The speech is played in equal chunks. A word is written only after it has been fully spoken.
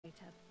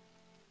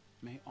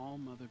May All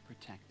Mother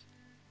protect.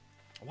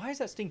 Why is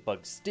that stink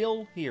bug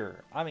still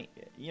here? I mean,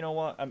 you know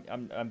what?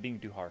 I'm being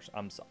too harsh.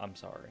 I'm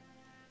sorry.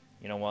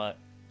 You know what?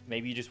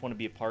 Maybe you just want to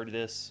be a part of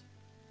this.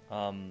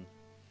 You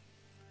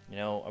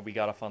know, we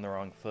got off on the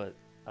wrong foot.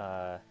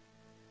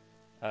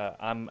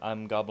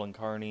 I'm Goblin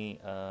Carny.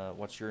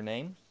 What's your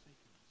name?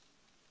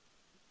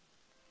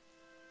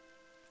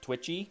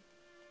 Twitchy?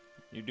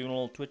 You're doing a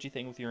little twitchy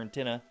thing with your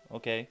antenna.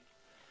 Okay.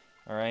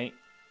 Alright.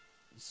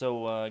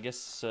 So, I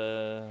guess,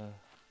 yeah.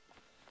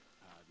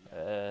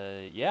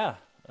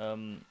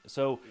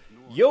 So,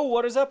 yo,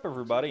 what is up,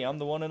 everybody? I'm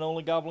the one and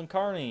only Goblin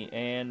Carny,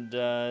 and,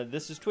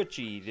 this is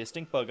Twitchy, the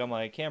stink bug on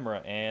my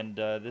camera, and,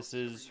 this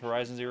is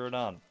Horizon Zero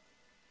Dawn.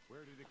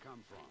 Where did it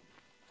come from?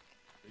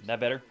 That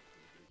better?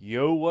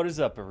 Yo, what is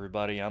up,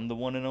 everybody? I'm the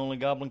one and only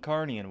Goblin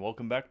Carny, and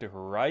welcome back to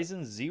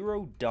Horizon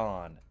Zero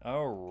Dawn.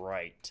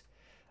 Alright.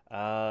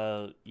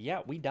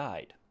 Yeah, we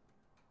died.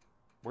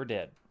 We're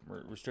dead.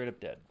 We're straight up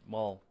dead.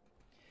 Well,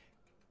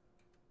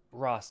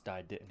 Ross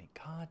died, didn't he?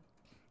 God.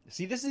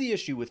 See, this is the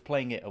issue with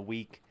playing it a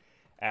week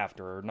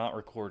after, or not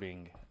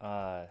recording,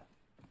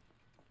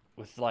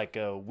 with, like,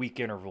 week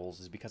intervals,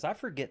 is because I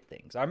forget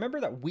things. I remember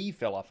that we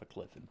fell off a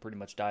cliff and pretty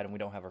much died, and we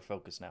don't have our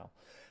focus now.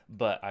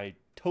 But I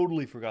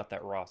totally forgot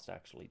that Ross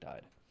actually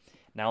died.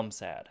 Now I'm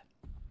sad.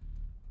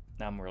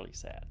 Now I'm really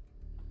sad.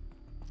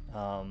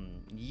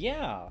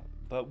 Yeah,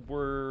 but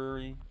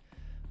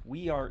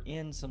we are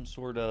in some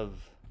sort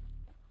of,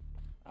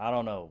 I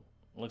don't know,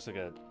 looks like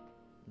a,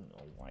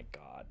 oh my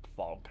god,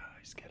 Fall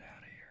Guys, get out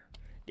of here.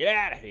 Get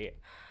out of here!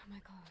 My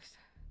clothes.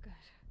 Good.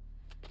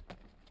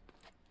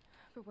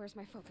 But where's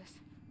my focus?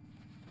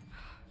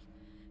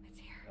 It's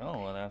here.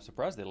 Oh, and I'm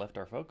surprised they left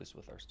our focus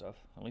with our stuff.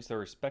 At least they're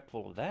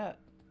respectful of that.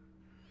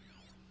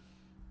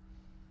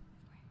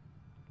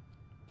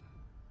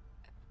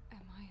 Am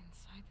I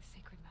inside the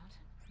sacred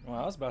mountain?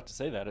 Well, I was about to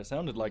say that. It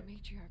sounded like, The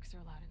matriarchs are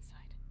allowed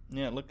inside.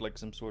 yeah, it looked like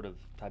some sort of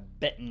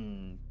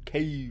Tibetan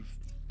cave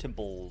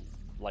temple.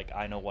 Like,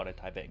 I know what a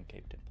Tibetan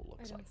cave temple I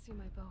looks don't like. see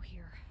my bow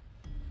here.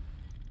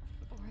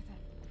 Or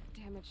that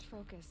damaged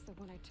focus, the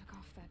one I took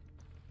off that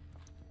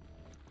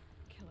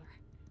killer.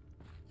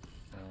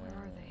 Where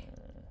are they?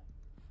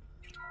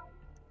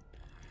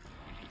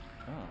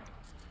 Oh.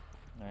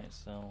 Alright,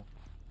 so...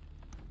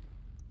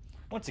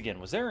 Once again,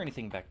 was there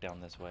anything back down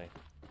this way?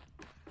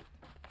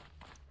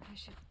 I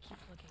should keep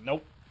looking.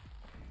 Nope.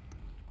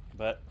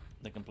 But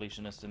the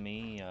completionist in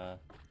me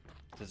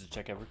says to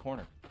check every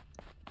corner.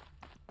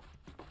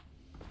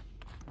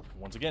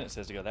 Once again, it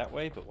says to go that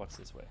way, but what's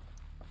this way?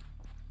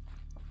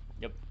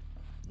 Yep,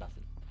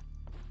 nothing.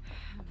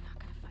 I'm not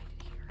gonna find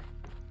it here.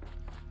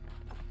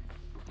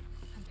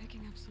 I'm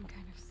picking up some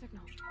kind of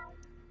signal.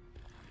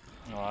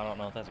 Well, I don't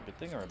know if that's a good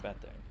thing or a bad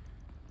thing.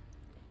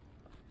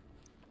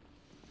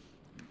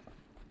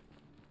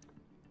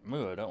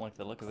 Ooh, I don't like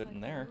the look of it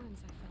in there. The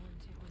ruins I fell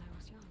into when I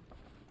was young.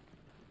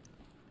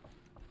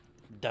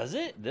 Does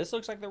it? This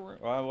looks like the...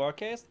 Well, I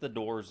guess the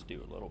doors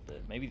do a little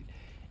bit. Maybe...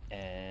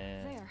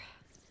 There.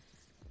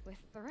 With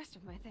the rest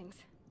of my things.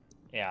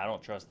 Yeah, I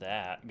don't trust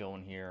that.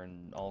 Going here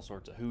and all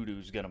sorts of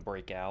hoodoo's gonna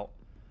break out.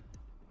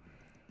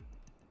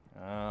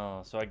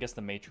 Oh, so I guess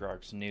the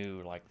matriarchs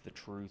knew, like, the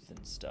truth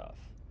and stuff.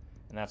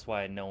 And that's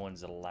why no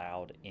one's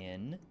allowed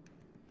in.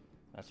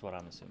 That's what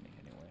I'm assuming,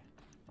 anyway.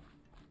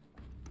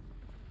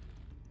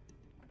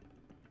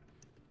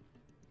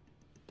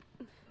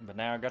 But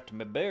now I got to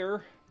my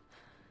bear.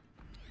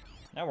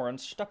 Now we're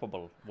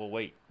unstoppable. Well,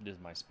 wait, this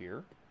is my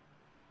spear.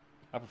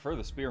 I prefer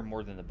the spear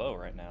more than the bow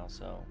right now,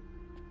 so...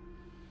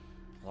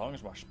 As long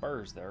as my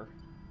spur's there.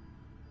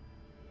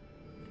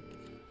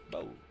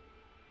 Bow.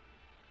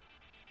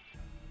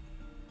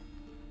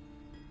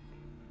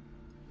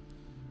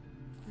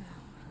 Now,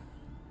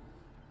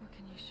 what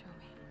can you show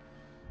me?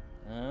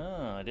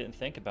 Oh, I didn't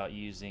think about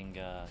using,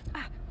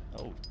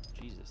 Oh,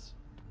 Jesus.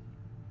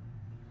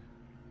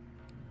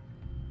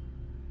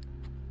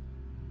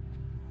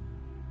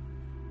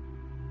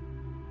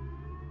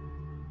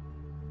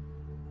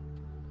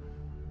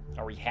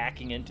 Are we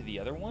hacking into the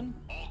other one?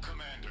 All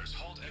commanders,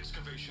 halt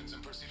excavations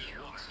and proceed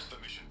at once to the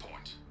mission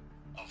point.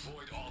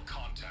 Avoid all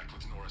contact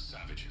with Nora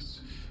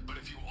savages. But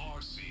if you are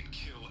seen,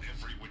 kill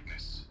every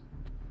witness.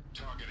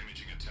 Target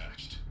imaging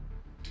attached.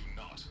 Do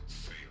not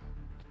fail.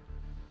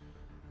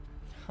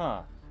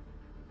 Huh.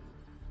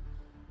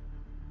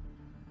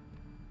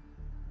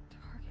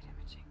 Target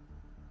imaging.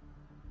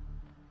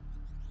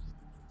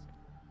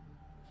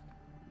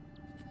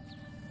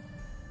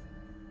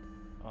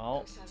 Oh.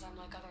 Who says I'm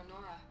like other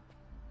Nora?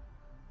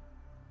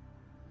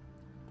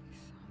 He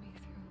saw me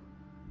through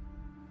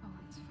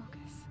Owen's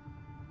focus.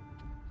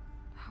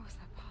 How is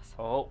that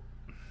possible?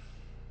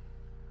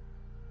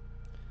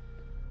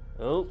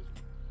 Oh. Oh.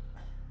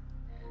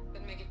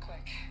 Then make it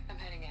quick. I'm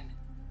heading in.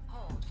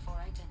 Hold for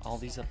identity. All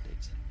these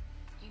updates.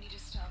 You need to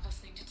stop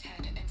listening to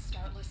Ted and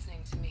start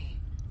listening to me.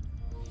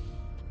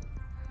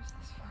 Where's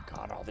this from?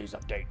 God, all these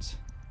updates.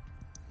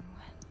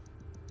 When?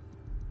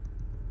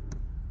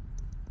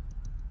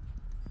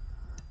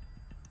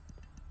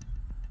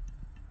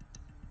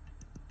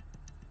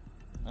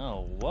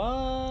 Oh, what?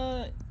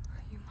 Are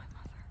you my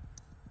mother?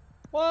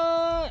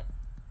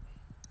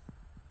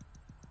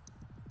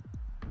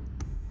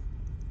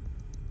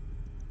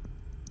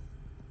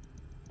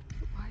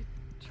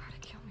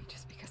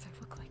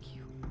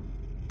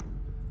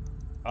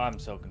 I'm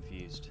so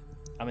confused.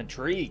 I'm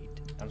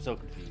intrigued. I'm so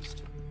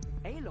confused.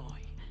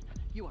 Aloy,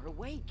 you are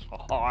awake.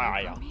 Oh,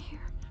 Brought me here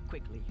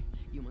Quickly,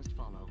 you must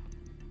follow.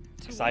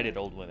 to excited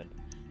where? old women.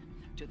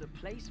 To the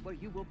place where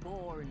you were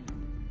born.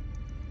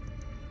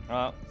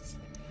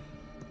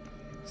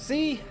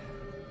 See?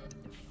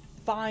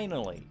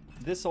 Finally,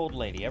 this old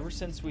lady, ever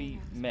since we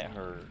met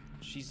her,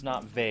 she's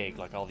not vague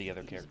like all the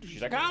other characters.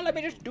 She's like, let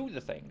me just do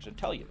the things and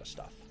tell you the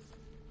stuff.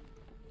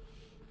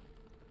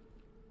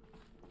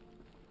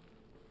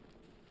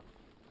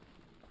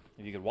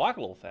 If you could walk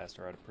a little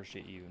faster, I'd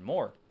appreciate you even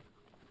more.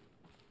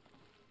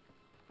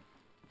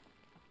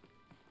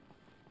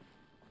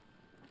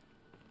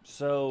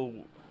 So,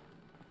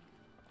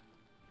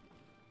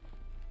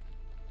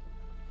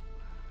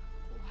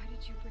 Why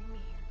did you bring me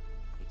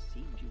here? It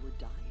seemed you were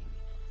dying.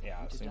 yeah,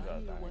 And it to seems die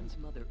like near that. one's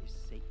mother is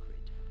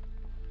sacred.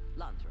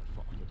 Lantra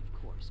fought it,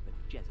 of course, but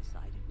Jezza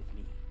sided with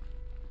me.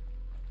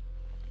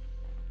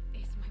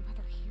 Is my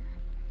mother here?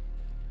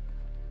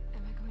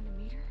 Am I going to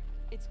meet her?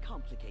 It's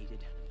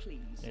complicated.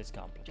 Please. It's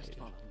complicated. Just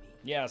follow me.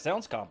 Yeah,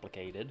 sounds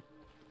complicated.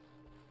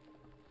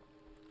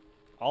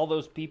 All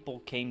those people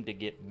came to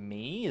get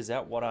me? Is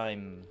that what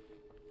I'm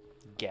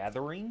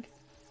gathering?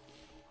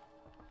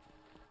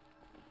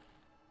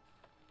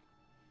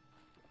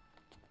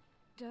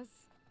 Does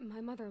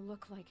my mother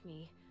look like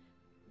me,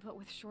 but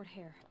with short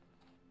hair?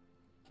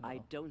 I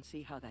don't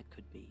see how that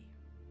could be.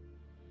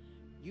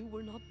 You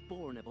were not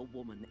born of a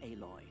woman,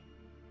 Aloy.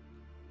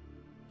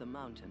 The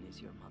mountain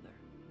is your mother.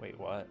 Wait,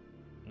 what?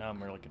 Now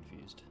I'm really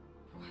confused.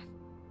 What?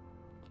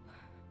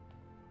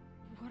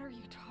 What are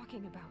you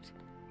talking about?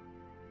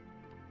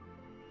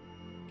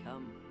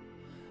 Come.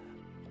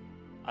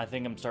 I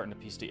think I'm starting to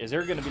piece together. Is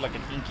there going to be like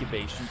an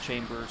incubation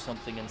chamber or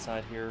something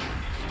inside here?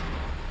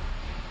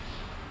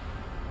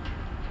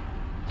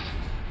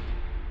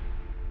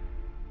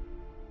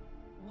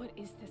 What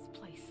is this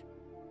place?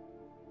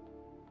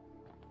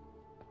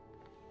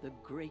 The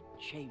great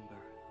chamber,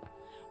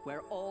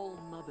 where All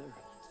Mother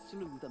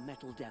slew the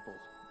metal devil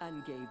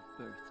and gave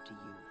birth to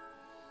you.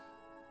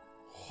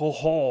 Ho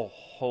ho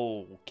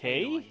ho.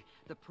 Okay. Aloy,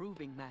 the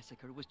Proving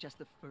Massacre was just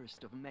the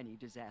first of many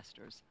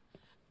disasters.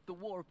 The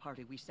war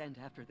party we sent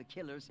after the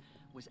killers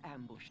was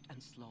ambushed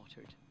and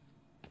slaughtered.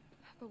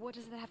 But what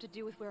does that have to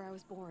do with where I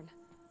was born?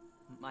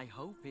 My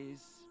hope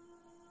is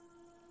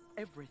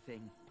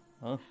everything.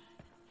 Huh?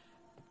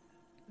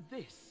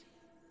 This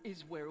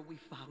is where we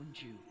found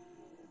you.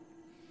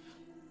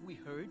 We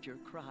heard your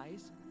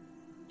cries,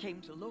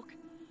 came to look,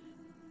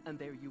 and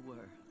there you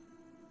were.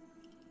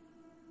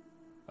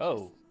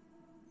 Oh.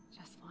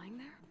 Just lying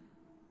there?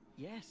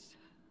 Yes,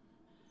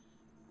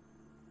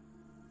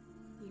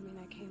 You mean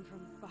I came from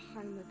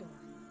behind the door?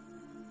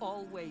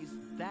 always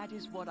that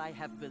is what I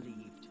have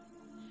believed.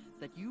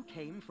 That you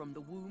came from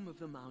the womb of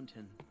the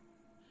mountain.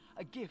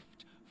 A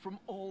gift from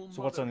All Mother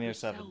So what's on the other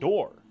side of the herself.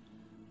 door?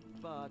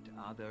 But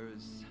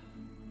others,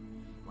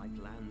 like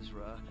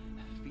Lansra,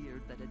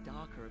 feared that a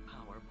darker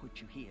power put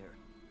you here.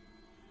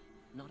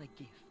 Not a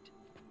gift,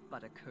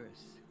 but a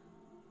curse.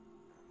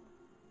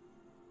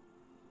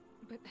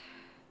 But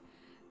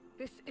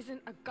this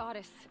isn't a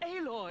goddess.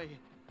 Aloy!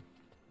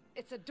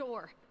 It's a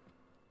door.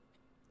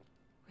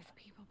 With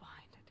people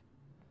behind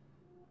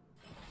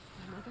it.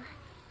 My mother?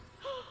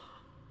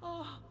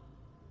 Oh,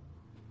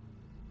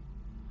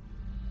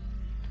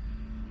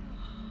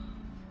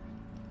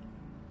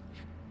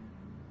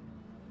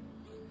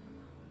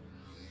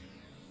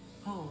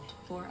 Hold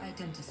for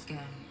identiscan.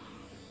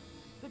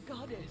 the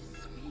goddess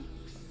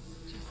speaks.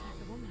 Just like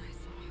the woman I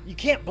saw. You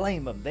can't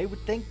blame them. They would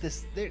think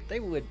this. They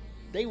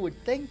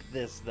would think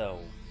this though.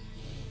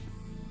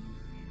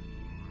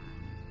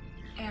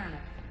 Error.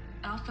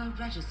 Alpha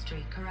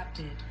registry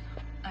corrupted.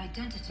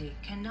 Identity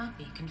cannot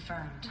be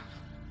confirmed.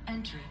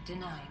 Entry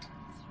denied.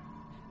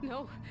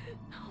 No,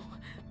 no.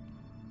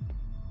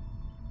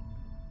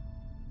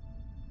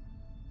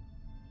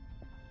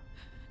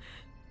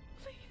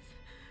 Please.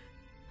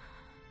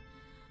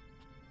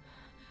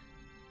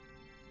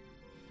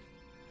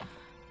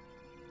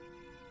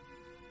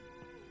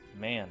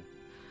 Man.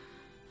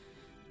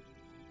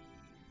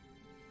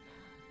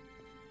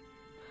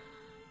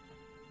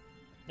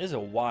 This is a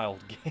wild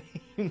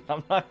game.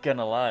 I'm not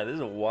gonna lie. This is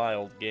a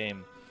wild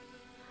game.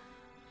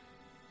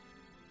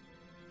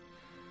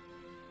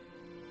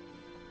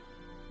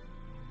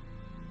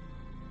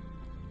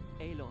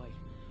 Aloy,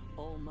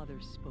 All Mother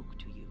spoke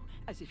to you,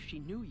 as if she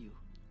knew you.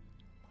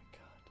 Oh my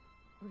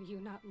God. Were you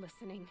not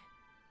listening?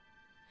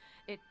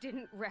 It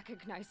didn't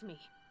recognize me.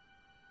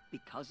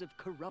 Because of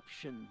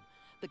corruption.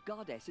 The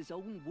goddess's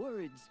own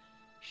words.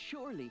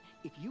 Surely,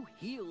 if you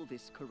heal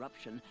this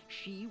corruption,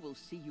 she will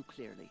see you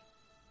clearly.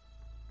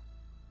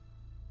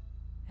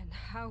 And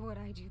how would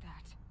I do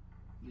that?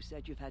 You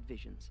said you've had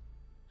visions.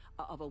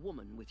 Of a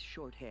woman with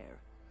short hair.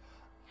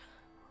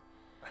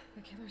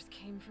 The killers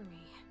came for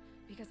me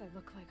because I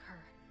look like her.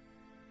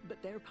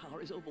 But their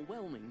power is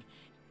overwhelming.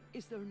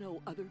 Is there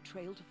no other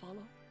trail to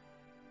follow?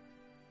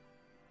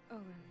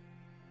 Owen.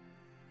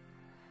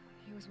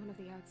 He was one of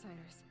the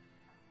outsiders.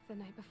 The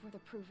night before the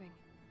proving.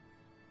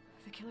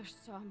 The killer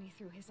saw me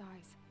through his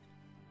eyes.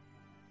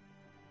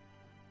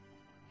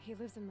 He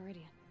lives in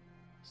Meridian.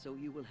 So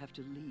you will have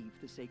to leave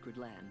the sacred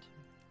land.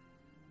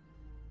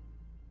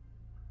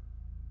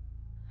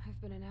 I've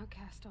been an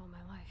outcast all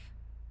my life.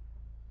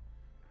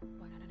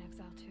 Why not an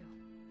exile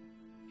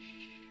too?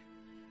 Shh.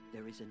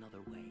 There is another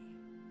way.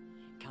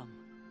 Come,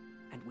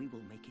 and we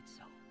will make it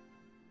so.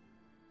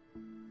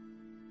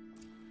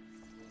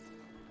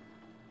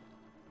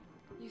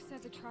 You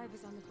said the tribe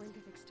was on the brink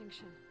of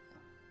extinction.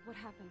 What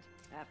happened?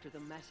 After the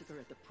massacre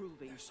at the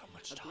Proving, There's so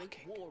much a great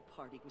talking. war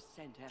party was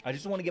sent after. I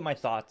just want to get my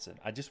thoughts in.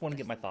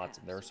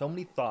 There are so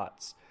many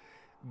thoughts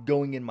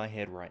going in my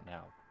head right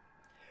now.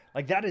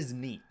 Like, that is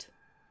neat.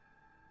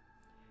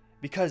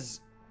 Because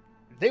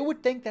they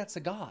would think that's a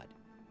god.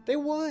 They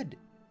would.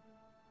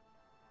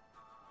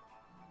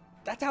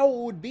 That's how it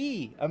would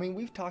be. I mean,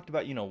 we've talked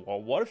about,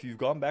 well, what if you've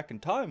gone back in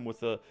time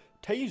with a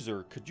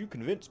taser? Could you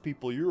convince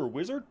people you're a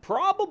wizard?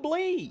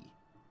 Probably.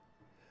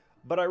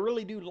 But I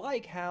really do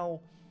like how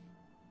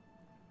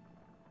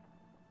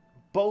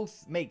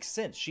both make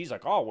sense. She's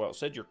like, oh, well, it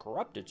said you're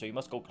corrupted, so you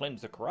must go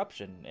cleanse the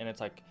corruption. And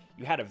it's like,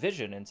 you had a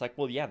vision. And it's like,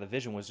 well, yeah, the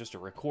vision was just a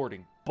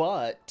recording.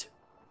 But,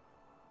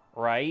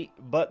 right?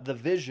 But the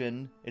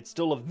vision, it's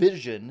still a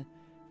vision.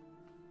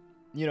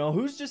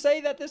 Who's to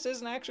say that this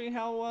isn't actually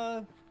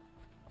how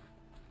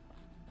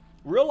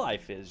real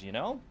life is,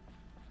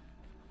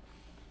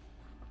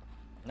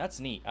 That's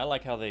neat. I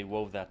like how they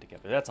wove that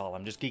together. That's all.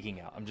 I'm just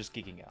geeking out.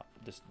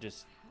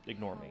 Just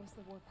ignore me. How was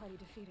the war party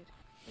defeated?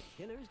 The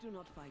killers do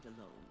not fight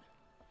alone.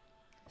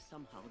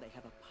 Somehow they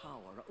have a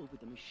power over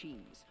the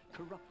machines,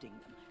 corrupting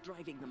them,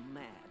 driving them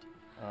mad.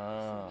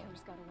 Some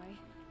killers got away.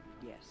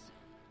 Yes.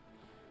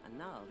 And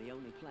now the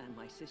only plan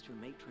my sister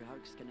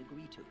matriarchs can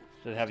agree to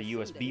So they have a is to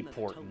USB send them an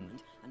port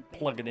atonement and beg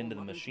plug it for into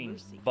the Mother's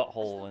machine's mercy,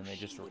 butthole, as and though they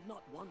she just would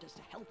not want us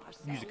to help use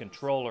a ourselves.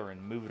 controller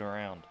and move it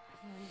around.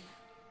 Then,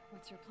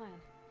 what's your plan?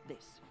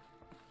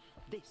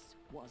 This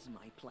was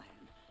my plan.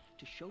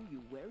 To show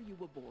you where you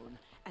were born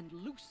and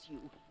loose you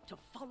to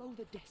follow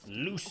the destiny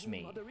Loose your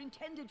me. mother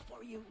intended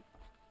for you.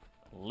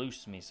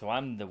 Loose me, so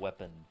I'm the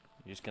weapon.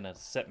 You're just gonna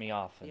set me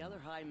off and The other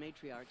high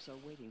matriarchs are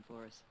waiting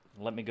for us.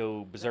 let me go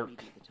Let me berserk. do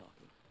the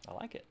talking. I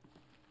like it.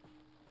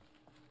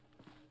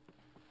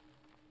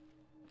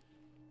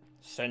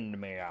 Send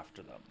me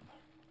after them.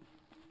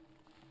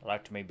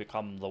 Let me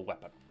become the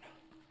weapon.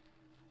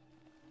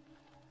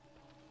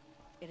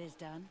 It is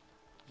done.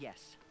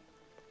 Yes.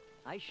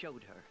 I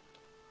showed her.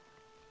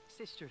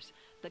 Sisters,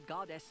 the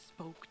goddess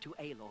spoke to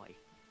Aloy.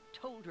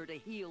 Told her to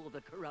heal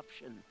the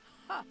corruption.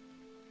 Ha!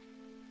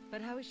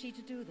 But how is she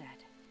to do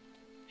that?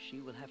 She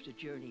will have to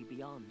journey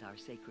beyond our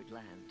sacred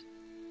land.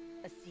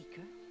 A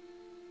seeker?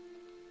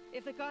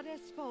 If the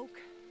goddess spoke,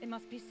 it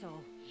must be so.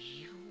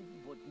 You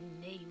would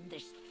name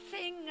this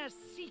thing a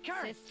seeker?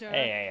 Sister.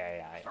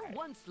 Hey. For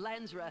once,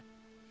 Lansra,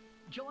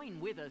 join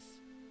with us.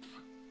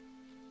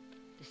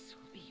 This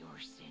will be your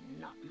sin,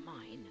 not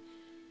mine.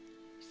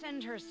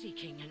 Send her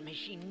seeking, and may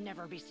she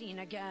never be seen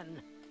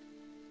again.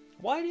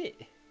 Why did...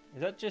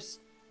 Is that just...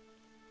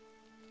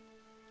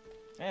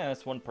 Yeah,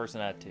 that's one person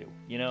out of two,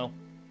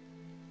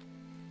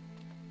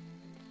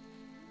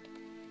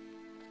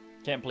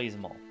 Can't please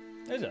them all.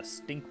 There's a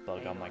stink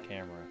bug on my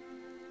camera.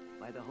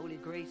 By the holy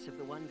grace of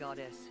the one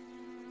goddess,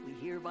 we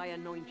hereby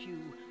anoint you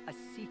a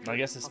seeker. I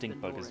guess the of stink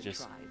bug Nora is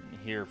just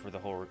tribe. here for the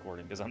whole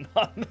recording, because I'm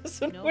not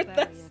messing No with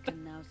barrier this.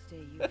 can now stay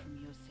you from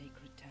your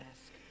sacred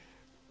task.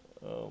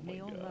 Oh my May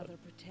your god. mother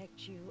protect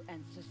you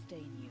and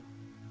sustain you.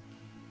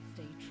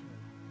 Stay true.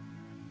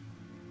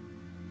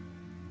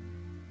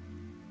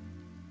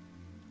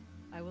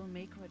 I will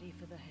make ready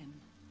for the hymn.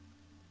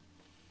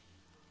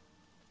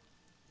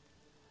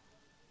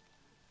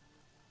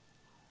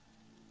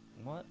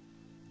 What?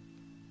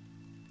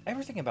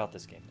 Everything about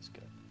this game is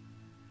good.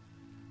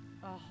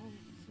 A hope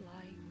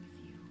fly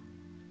with you.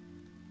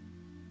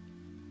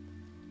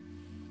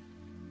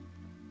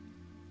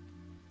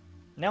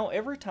 Now,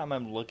 every time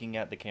I'm looking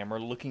at the camera,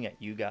 looking at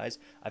you guys,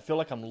 I feel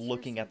like I'm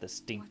looking at the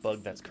stink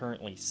bug that's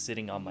currently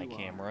sitting on my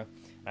camera.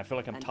 And I feel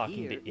like I'm And talking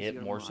here to is it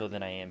your more so mark.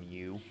 than I am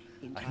you.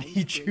 In I times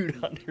need you great to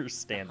need,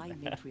 understand the high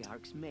that.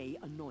 matriarchs may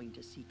anoint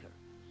a seeker,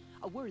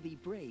 a worthy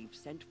brave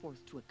sent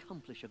forth to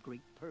accomplish a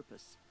great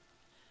purpose,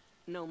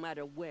 no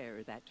matter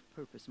where that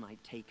purpose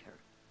might take her.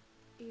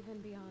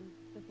 Even beyond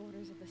the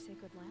borders of the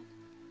sacred land?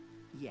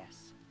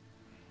 Yes,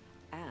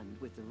 and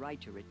with the right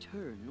to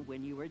return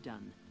when you are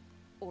done,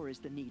 or as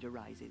the need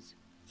arises.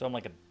 So I'm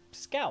like a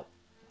scout.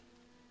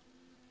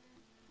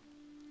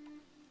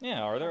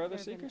 Yeah, are there other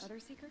Have been seekers? other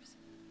seekers?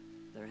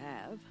 There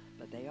have,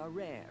 but they are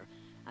rare,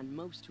 and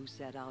most who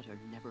set out are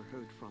never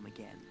heard from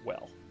again.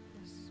 Well,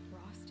 Was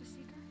Rost a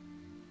seeker?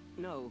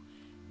 No,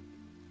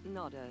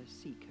 not a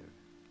seeker.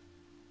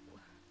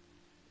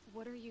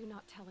 What are you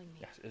not telling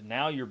me? yes,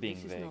 now you're being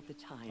This is vague. not the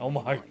time. Oh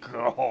my Aloy.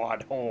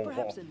 god. Oh,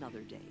 Perhaps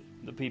another day.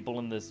 the people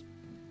in this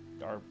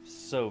are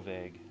so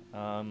vague.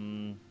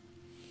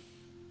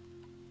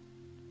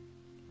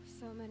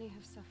 So many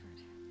have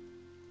suffered.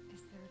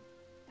 Is there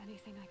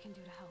anything I can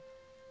do to help?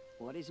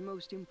 What is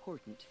most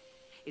important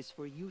is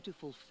for you to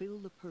fulfill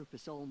the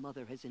purpose All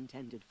Mother has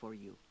intended for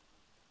you.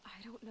 I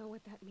don't know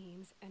what that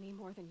means any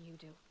more than you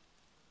do.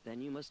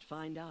 Then you must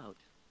find out.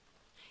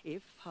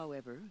 If,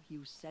 however,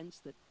 you sense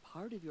that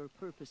part of your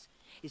purpose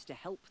is to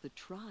help the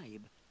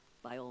tribe,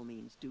 by all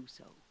means do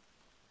so.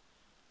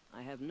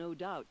 I have no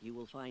doubt you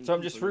will find. So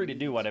I'm just people free to in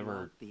do need whatever.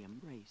 throughout the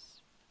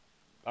embrace.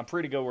 I'm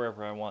free to go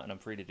wherever I want, and I'm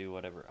free to do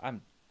whatever.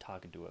 I'm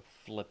talking to a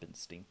flippin'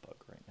 stink bug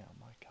right now.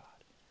 My God.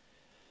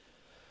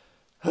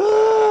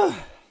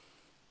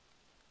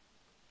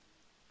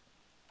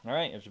 All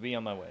right, I should be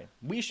on my way.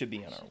 We should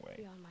be on our way.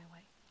 Be on my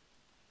way.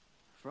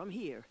 From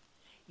here,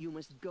 you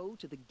must go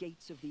to the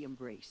gates of the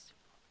embrace.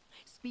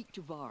 Speak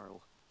to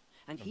Varl,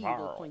 and he will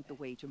Varl. point the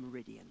way to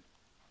Meridian.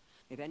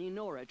 If any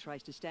Nora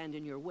tries to stand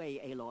in your way,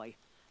 Aloy,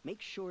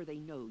 make sure they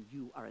know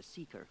you are a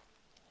seeker.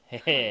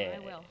 Hey. I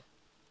will.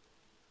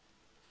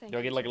 Thank Do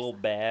I you, get like a little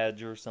Tirsa.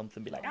 badge or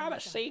something? Be like, Oh I'm my a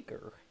God.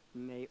 seeker.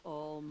 May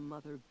All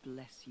Mother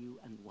bless you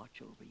and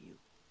watch over you.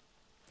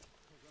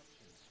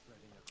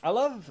 I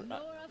love.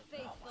 Nora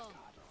faithful,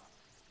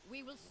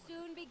 we will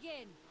soon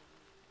begin.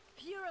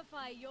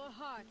 Purify your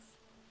hearts.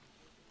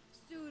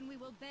 Soon we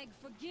will beg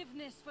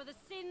forgiveness for the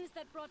sins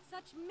that brought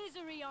such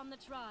misery on the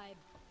tribe.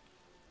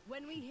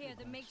 When we hear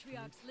the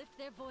matriarchs lift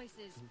their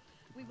voices,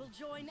 we will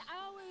join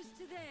ours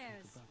to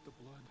theirs.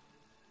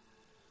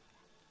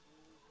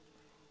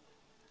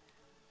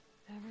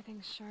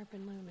 Everything's sharp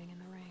and looming in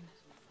the rain.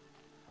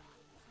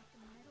 The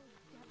metal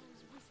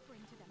devils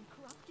whispering to them,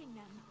 corrupting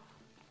them.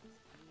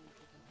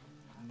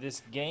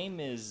 This game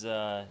is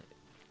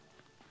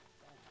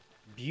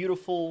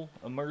beautiful,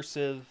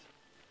 immersive,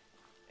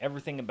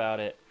 everything about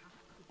it.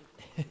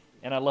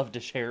 And I love to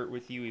share it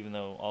with you, even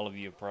though all of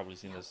you have probably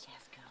seen this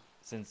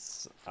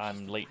since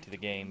I'm late to the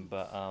game.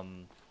 But,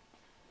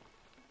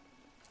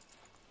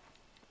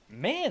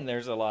 man,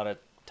 there's a lot of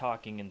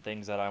talking and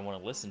things that I want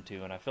to listen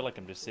to, and I feel like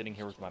I'm just sitting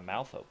here with my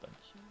mouth open.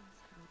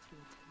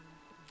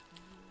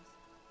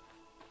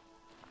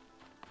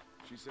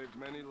 She saved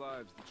many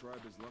lives. The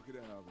tribe is lucky to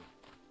have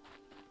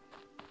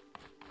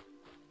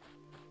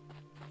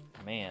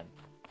her. Man.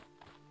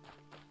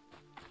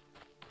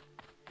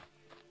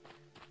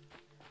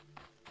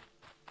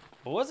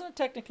 But wasn't it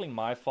technically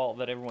my fault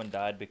that everyone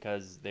died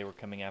because they were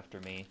coming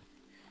after me?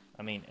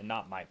 I mean,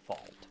 not my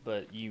fault,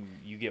 but you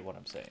get what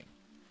I'm saying.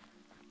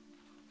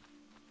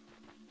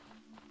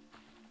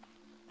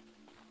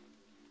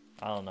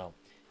 I don't know.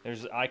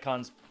 There's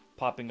icons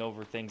popping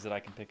over things that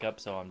I can pick up,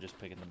 so I'm just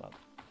picking them up.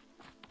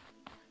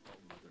 Oh,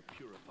 Mother,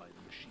 purify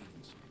the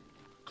machines.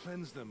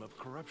 Cleanse them of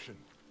corruption.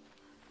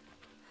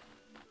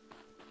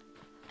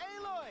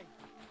 Aloy!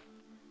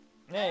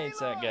 Hey, it's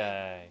that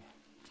guy.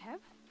 Teb?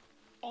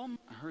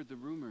 I heard the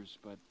rumors,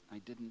 but I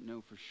didn't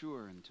know for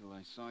sure until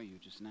I saw you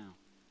just now.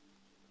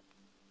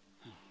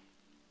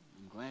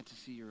 I'm glad to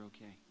see you're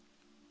okay.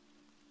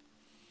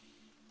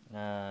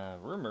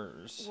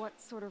 Rumors. What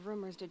sort of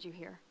rumors did you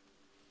hear?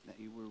 That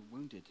you were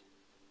wounded.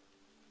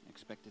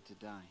 Expected to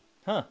die.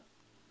 Huh.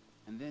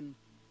 And then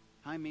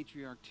High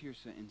Matriarch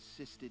Tirsa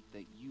insisted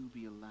that you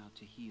be allowed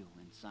to heal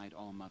inside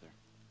All Mother.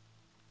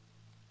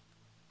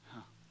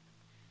 Huh.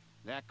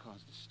 That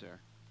caused a stir.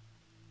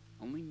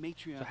 Only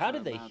matriarchs So how are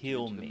did they allowed to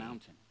heal enter the me?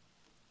 mountain.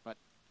 But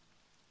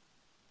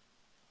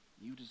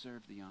you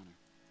deserve the honor.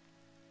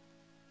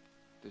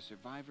 The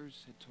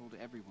survivors had told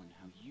everyone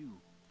how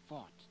you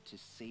fought to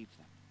save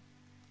them.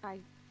 I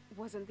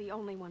wasn't the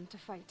only one to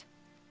fight.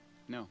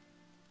 No.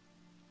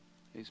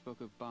 They spoke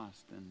of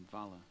Bast and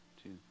Vala,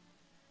 too.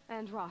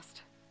 And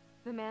Rost,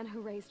 the man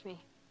who raised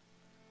me.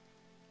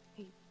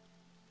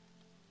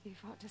 He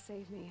fought to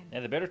save me, and Yeah,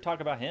 they better talk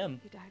about him.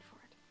 he died for it.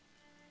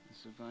 The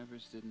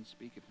survivors didn't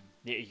speak of him.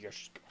 Yeah, you're...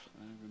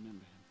 I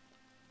remember him.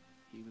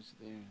 He was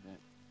there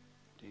that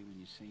day when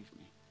you saved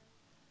me.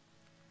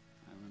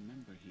 I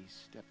remember he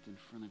stepped in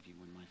front of you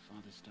when my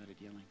father started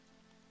yelling.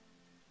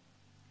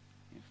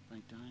 If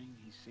by dying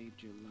he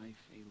saved your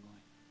life,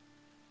 Aloy,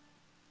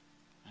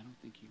 I don't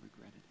think he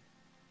regretted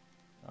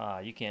it. Ah,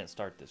 you can't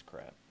start this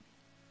crap.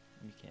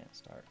 You can't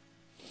start.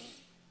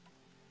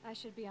 I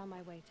should be on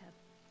my way, Teb.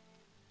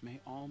 May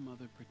All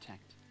Mother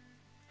protect.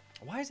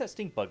 Why is that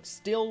stink bug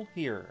still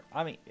here?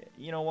 I mean,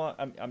 you know what?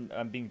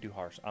 I'm being too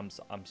harsh. I'm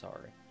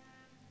sorry.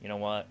 You know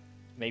what?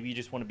 Maybe you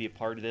just want to be a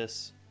part of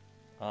this.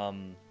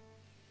 You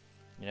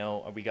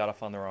know, we got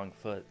off on the wrong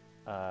foot.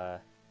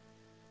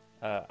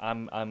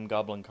 I'm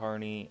Goblin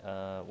Carny.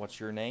 What's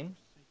your name?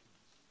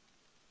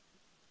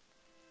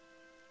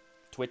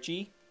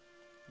 Twitchy?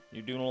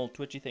 You're doing a little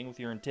twitchy thing with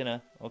your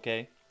antenna.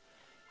 Okay.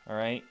 All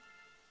right.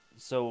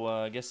 So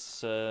I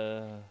guess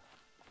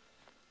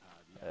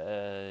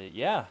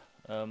yeah.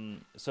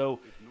 So,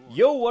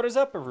 yo, what is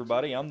up,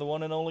 everybody? I'm the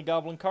one and only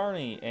Goblin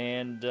Carny,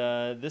 and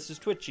this is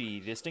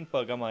Twitchy, the stink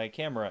bug on my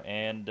camera,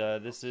 and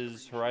this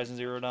is Horizon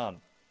Zero Dawn.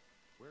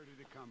 Where did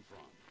it come from?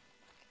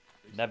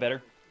 Is that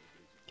better?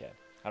 Okay.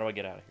 How do I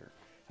get out of here?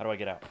 How do I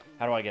get out?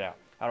 How do I get out?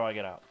 How do I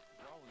get out?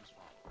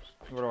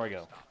 Where do I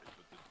go? Stop it,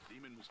 but the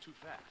demon was too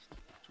fast,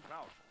 too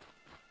powerful.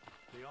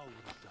 They all would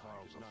have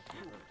died. Not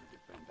here to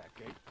defend that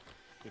gate.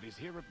 It is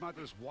here at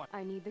Mother's watch.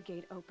 I need the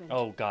gate opened.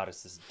 Oh, God,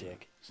 it's this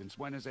dick. Since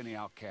when has any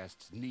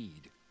outcast's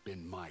need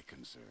been my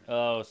concern?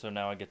 Oh, so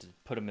now I get to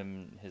put him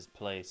in his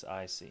place.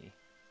 I see.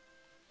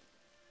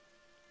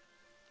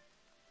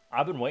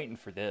 I've been waiting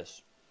for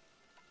this.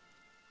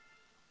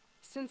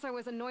 Since I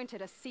was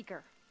anointed a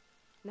seeker,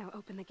 now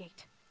open the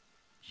gate.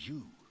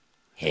 You?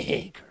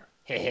 Seeker?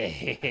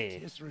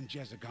 Tissa and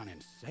Jezza gone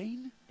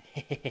insane?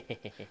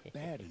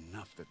 Bad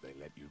enough that they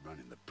let you run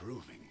in the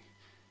proving.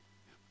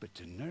 But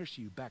to nurse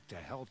you back to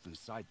health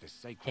inside the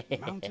sacred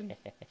mountain?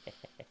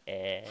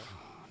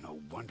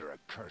 No wonder a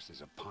curse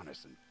is upon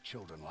us and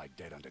children lie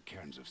dead under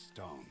cairns of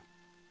stone.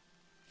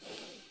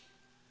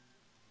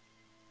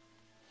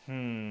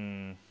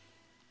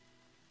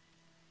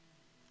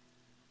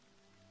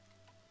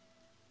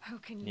 How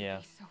can you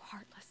be so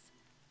heartless?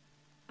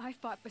 I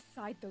fought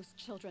beside those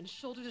children,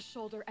 shoulder to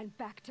shoulder and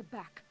back to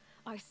back.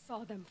 I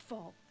saw them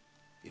fall.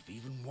 If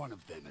even one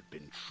of them had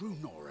been true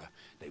Nora,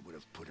 they would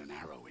have put an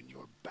arrow in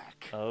your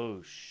back.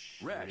 Oh,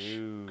 shoot. Resh,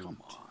 come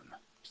on.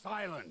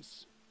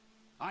 Silence!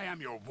 I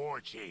am your war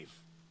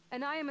chief.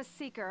 And I am a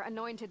seeker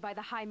anointed by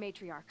the High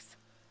Matriarchs.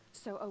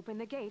 So open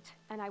the gate,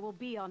 and I will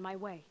be on my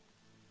way.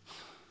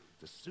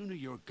 The sooner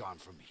you're gone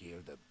from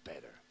here, the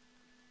better.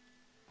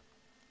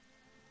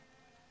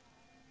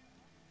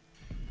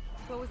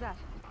 What was that?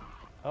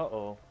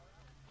 Uh-oh.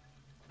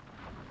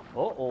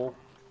 Uh-oh.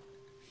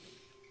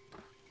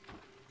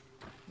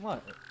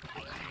 What?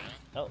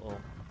 Uh-oh.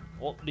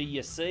 What do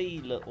you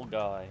see, little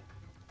guy?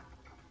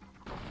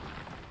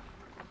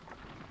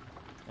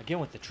 Again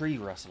with the tree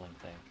rustling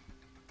thing.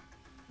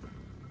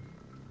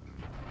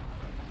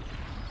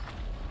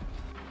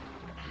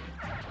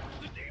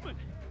 The demon!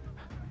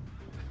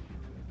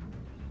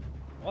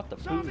 What the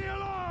poo? Sound the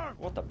alarm!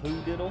 What the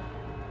poo diddle?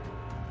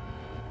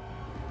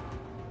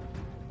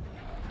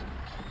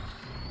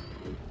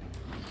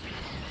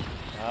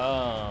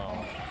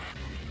 Oh.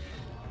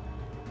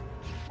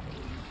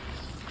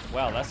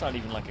 Wow, that's not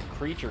even like a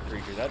creature.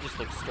 That just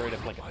looks straight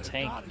up like a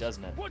tank,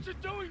 doesn't it? What's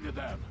it doing to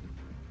them?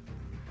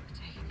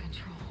 Taking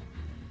control.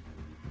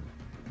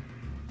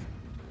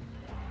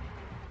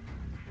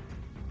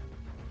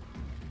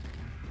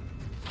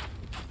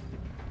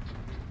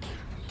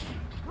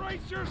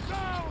 Brace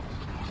yourselves!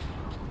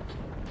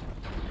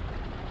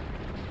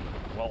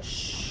 Well,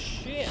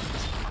 shit.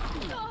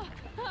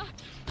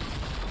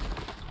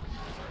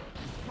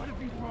 What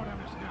have you brought on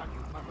us now, you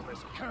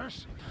motherless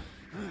curse?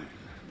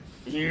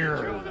 Here.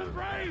 Kill them,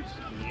 braves!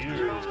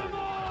 Kill them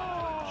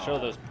all! Show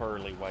those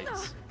pearly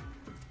whites.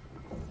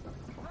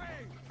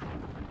 Brave,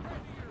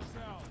 ready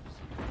yourselves.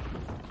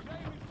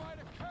 Today we fight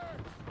a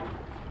curse.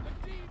 The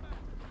demon.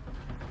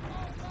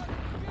 Oh, God,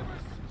 give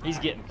us. He's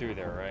getting through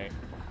there, right?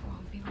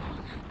 Won't be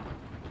long.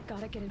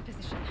 Gotta get in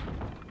position.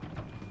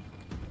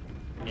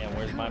 Yeah,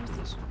 where's my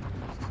position?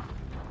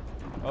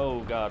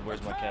 Oh God,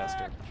 where's my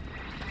caster?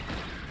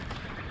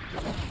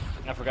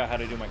 I forgot how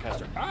to do my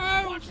caster.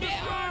 Oh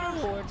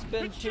no! It's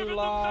been too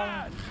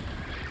long.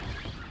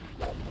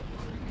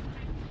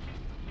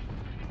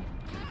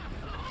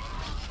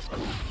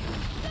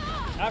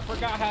 I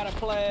forgot how to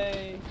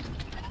play.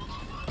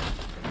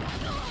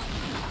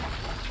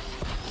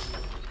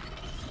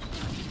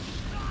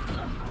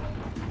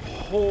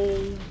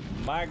 Oh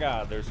my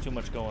God, there's too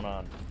much going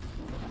on.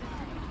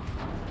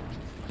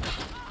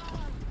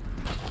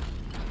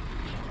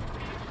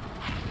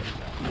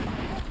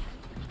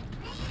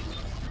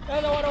 I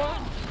don't know what I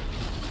want.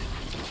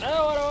 I don't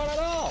know what I want at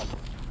all.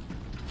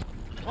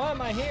 Why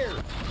am I here?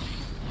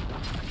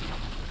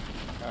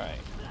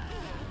 Alright.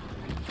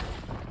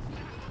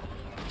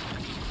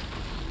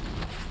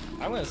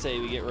 I'm gonna say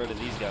we get rid of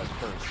these guys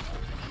first.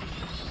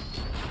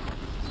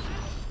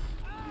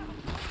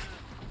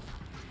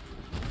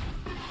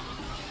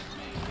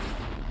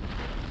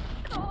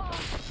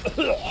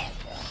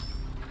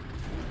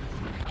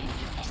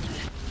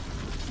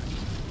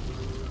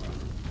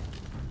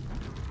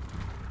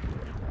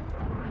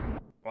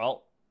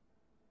 Well,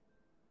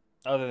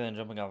 other than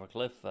jumping off a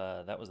cliff,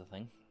 that was a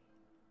thing.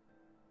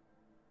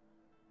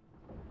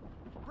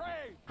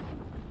 Brave,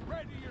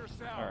 ready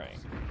yourselves. All right.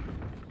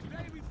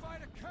 Today we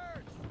fight a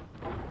curse,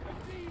 a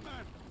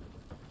demon.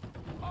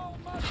 Oh,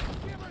 mother,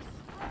 give us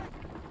strength.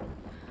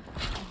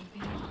 Won't be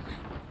long.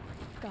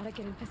 Gotta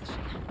get in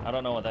position. I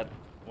don't know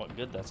what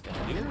good that's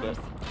gonna do, but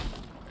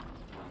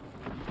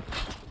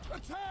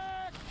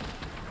Attack!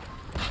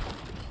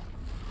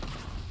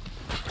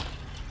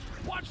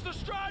 Watch the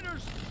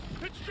Striders!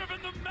 It's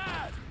driven them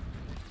mad!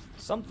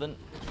 something.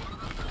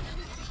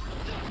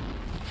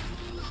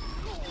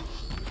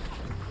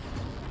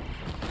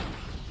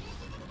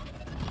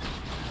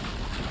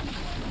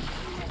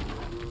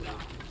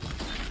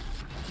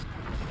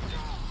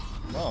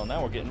 Well,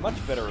 now we're getting much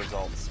better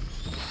results.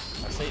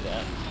 I say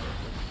that.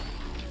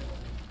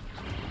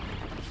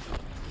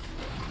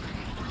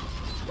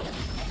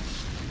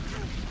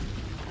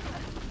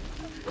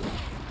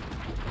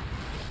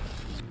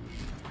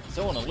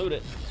 Still want to loot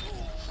it.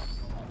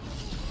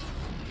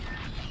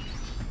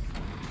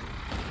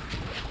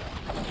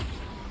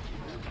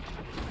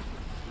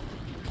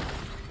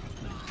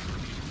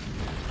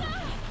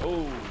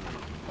 Oh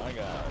my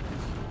God.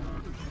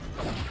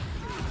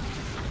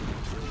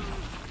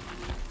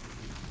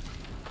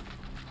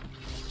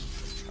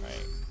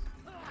 Alright.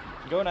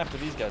 Going after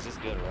these guys is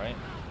good, right?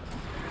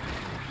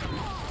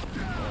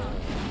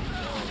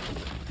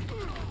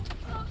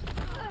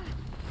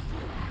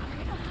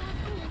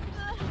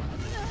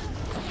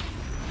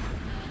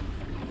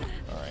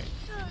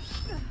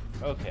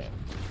 Okay.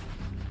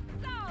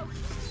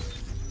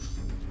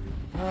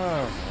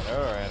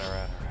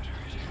 Alright.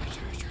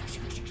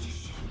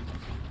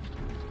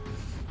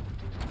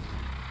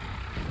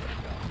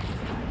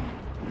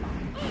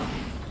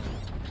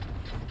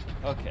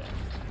 Okay.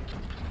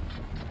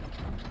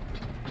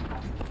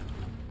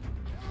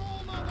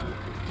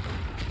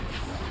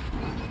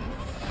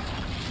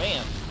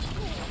 Man.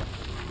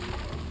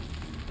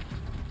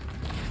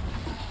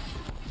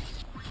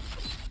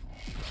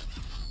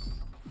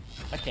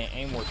 I can't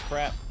aim worth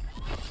crap.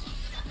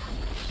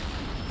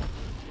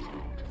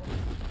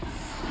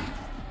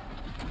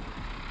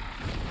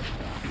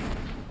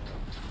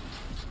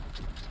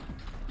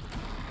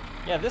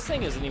 Yeah, this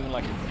thing isn't even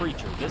like a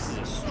creature. This is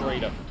a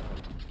straight up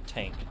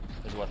tank,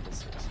 is what this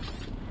is.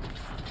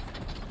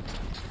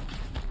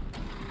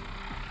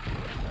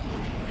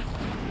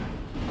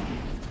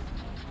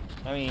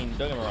 I mean,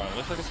 don't get me wrong, it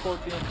looks like a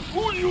scorpion.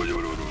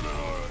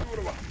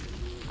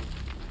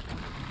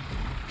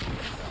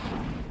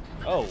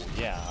 Oh,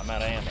 yeah, I'm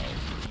out of ammo.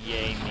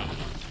 Yay me.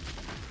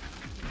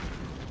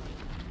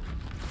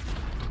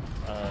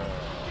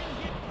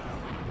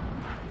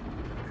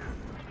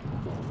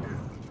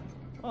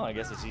 Well, I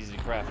guess it's easy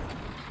to craft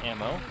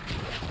ammo.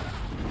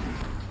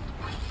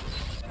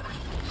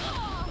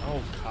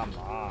 Oh, come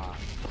on.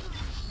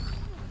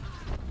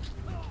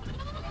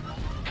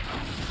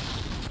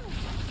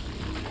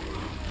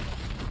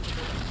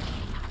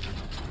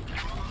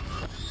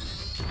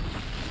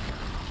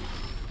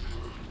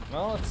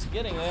 Well, it's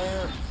getting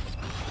there.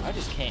 I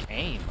just can't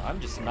aim.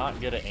 I'm just not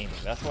good at aiming.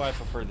 That's why I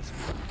prefer this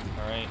one.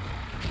 Alright?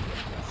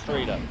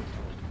 Straight up.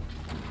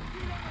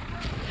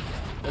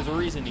 There's a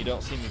reason you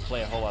don't see me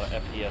play a whole lot of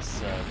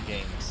FPS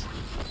games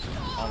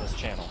on this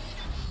channel.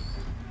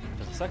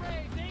 Just a second.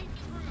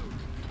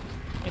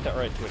 Ain't that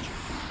right, Twitch?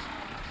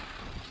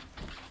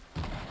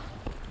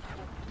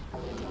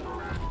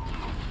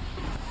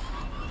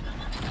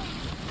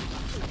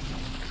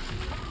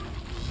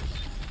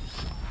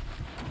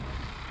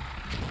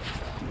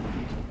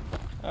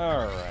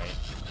 Alright.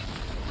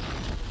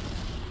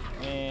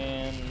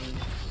 And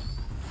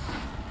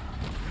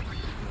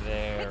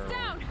there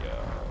we go.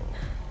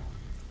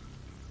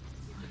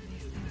 One of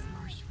these things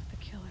marched with the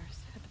killers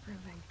at the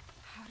proving.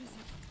 How does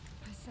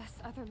it possess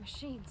other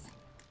machines?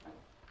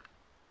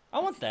 I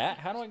want that.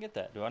 How do I get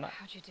that? Do I not?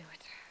 How'd you do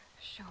it?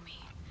 Show me.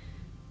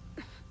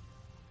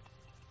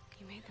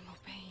 You made them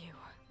obey you.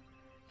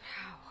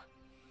 How?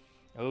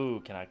 Oh,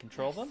 can I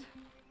control them?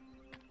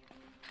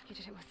 You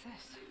did it with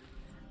this.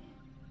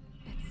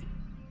 It's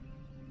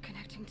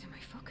connecting to my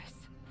focus.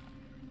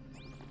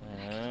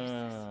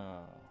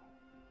 Oh.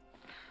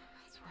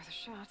 That's worth a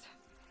shot.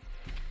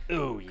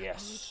 Oh,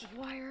 yes.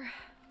 The wire.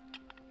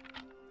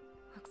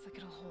 Looks like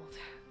it'll hold.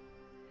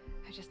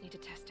 I just need to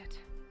test it.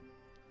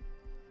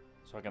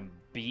 So I can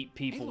beat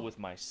people Aloy, with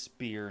my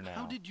spear now.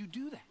 How did you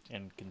do that?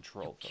 And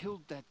control You them.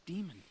 killed that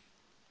demon.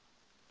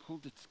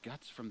 Pulled its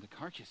guts from the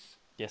carcass.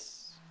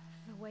 Yes.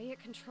 The way it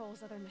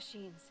controls other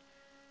machines.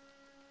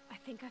 I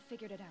think I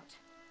figured it out.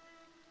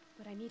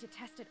 But I need to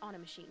test it on a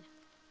machine.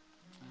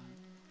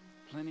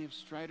 Plenty of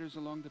striders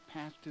along the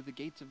path to the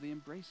gates of the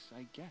Embrace,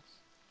 I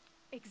guess.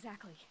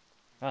 Exactly.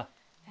 Ah.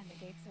 And the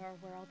gates are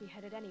where I'll be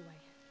headed anyway.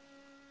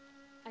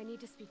 I need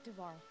to speak to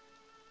Varl.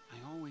 I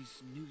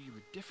always knew you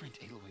were different,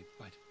 Aloy,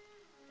 but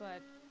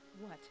But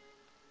what?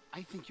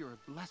 I think you're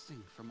a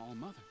blessing from All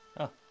Mother.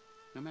 Oh.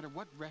 No matter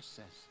what Resh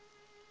says.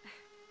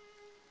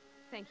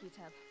 Thank you,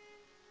 Teb.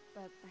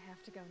 But I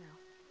have to go now.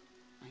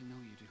 I know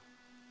you do.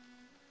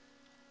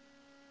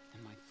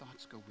 And my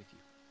thoughts go with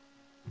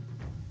you.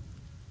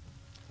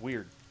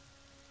 Weird.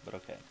 But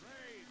okay.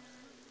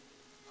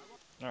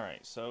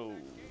 Alright, so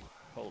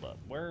hold up.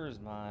 Where's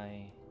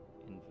my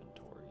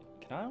inventory?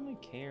 Can I only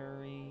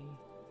carry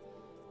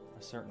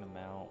a certain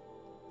amount?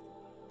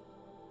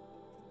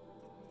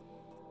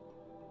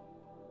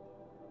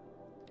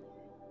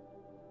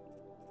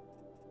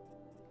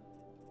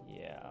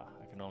 Yeah,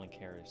 I can only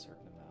carry a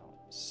certain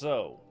amount.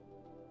 So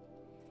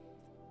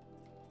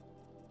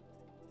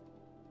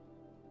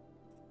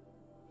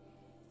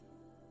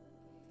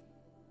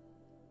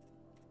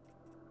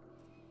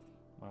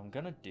what I'm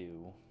gonna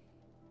do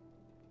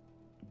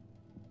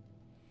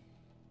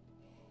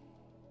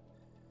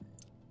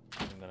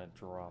I'm gonna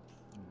drop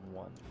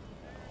one for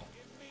now.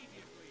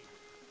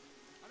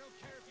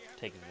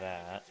 Take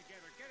that.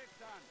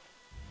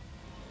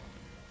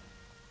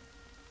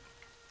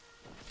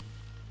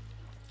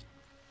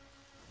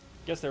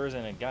 Guess there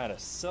isn't a guy to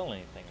sell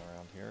anything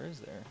around here, is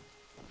there?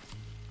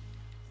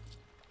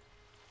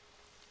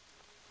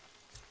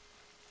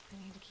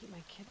 I need to keep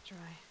my kit dry.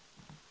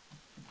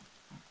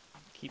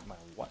 Keep my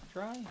what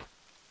dry?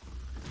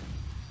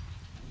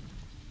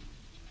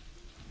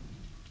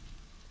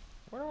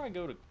 Where do I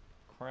go to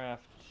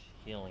craft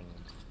healing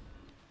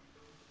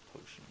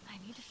potion? I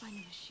need to find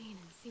a machine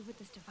and see what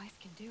this device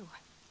can do.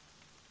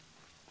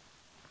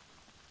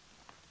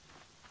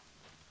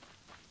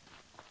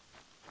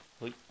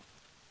 Wait.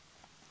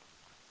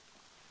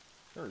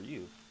 Who are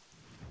you?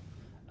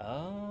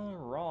 Oh,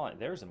 right.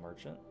 There's a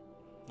merchant.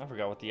 I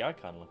forgot what the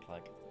icon looked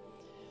like.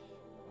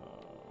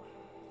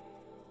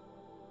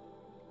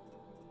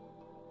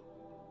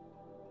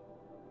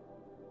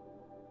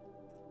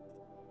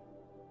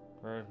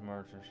 First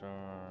merchant.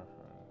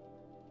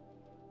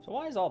 So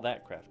why is all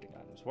that crafting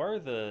items? Why are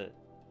the...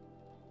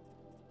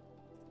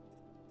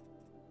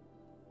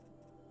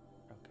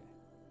 Okay.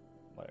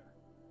 Whatever.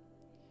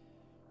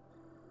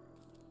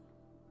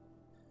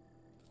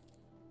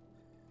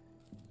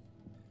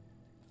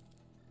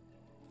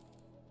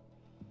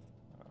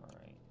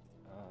 Alright.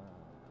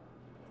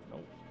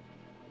 Nope.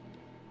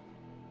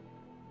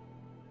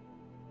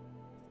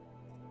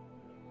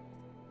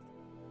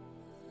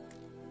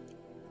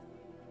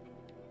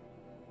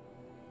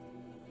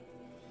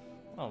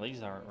 Well,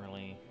 these aren't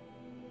really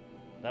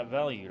that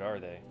valued, are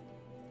they?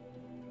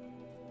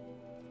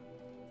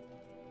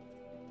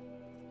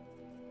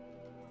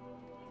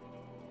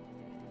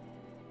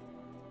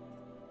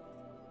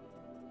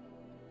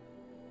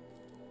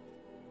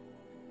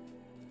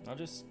 I'll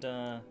just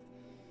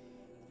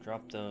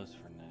drop those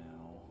for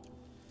now.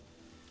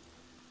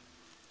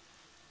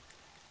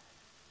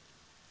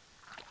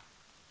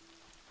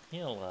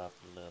 Heal up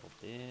a little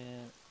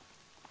bit.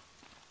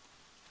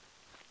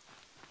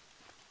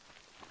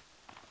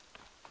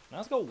 Now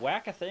let's go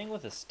whack a thing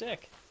with a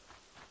stick.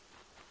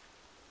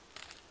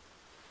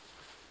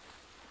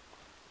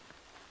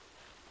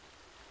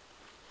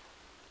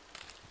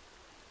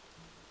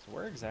 So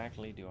where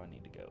exactly do I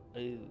need to go?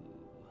 Ooh.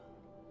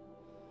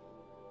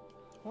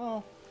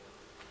 Well,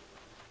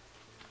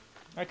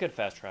 I could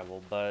fast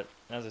travel, but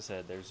as I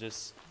said, there's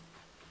just...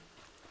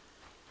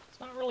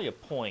 It's not really a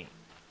point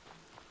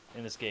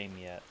in this game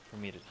yet for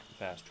me to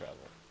fast travel.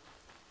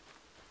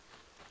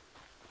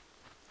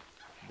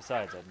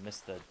 Besides, I'd miss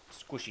the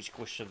squishy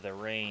squish of the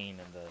rain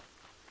and the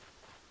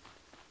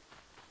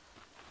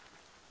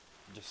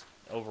just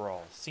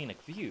overall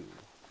scenic view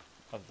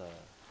of the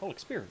whole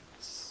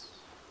experience.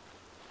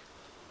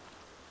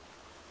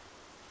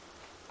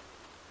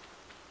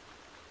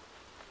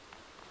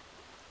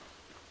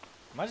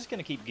 Am I just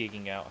gonna keep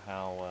geeking out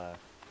how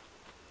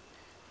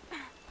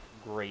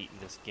great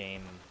this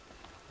game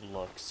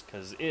looks?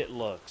 'Cause it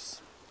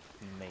looks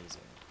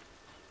amazing.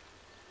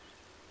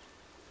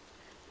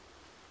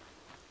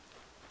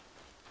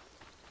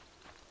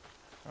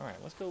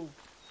 Alright, let's go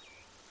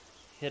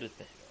hit a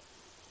thing.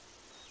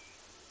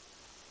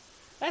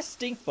 That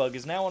stink bug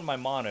is now on my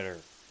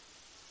monitor.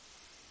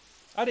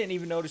 I didn't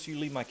even notice you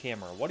leave my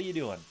camera. What are you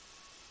doing?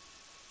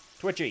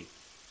 Twitchy.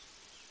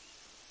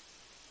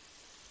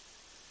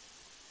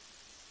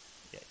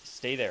 Yeah,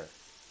 stay there.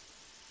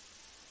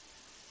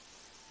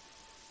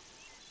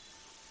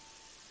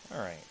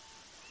 Alright.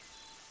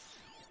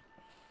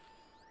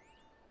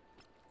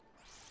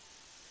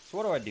 So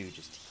what do I do?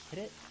 Just hit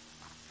it?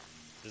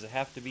 Does it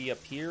have to be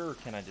up here, or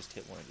can I just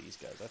hit one of these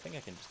guys? I think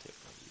I can just hit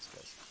one of these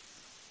guys.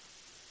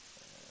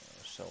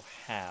 So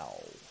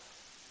how?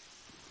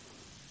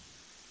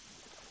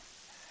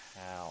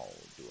 How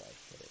do I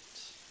hit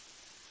it?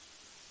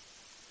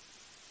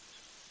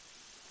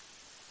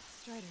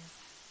 Striders.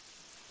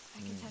 I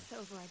can test the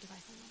override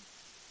device on them.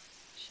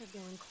 Should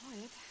go in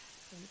quiet.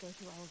 Don't go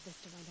through all of this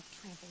to wind up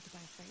trampled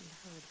by a frightened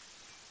herd.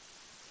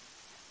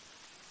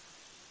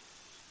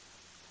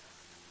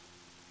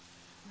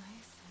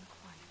 Nice and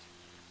quiet.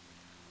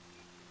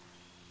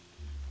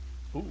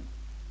 Ooh.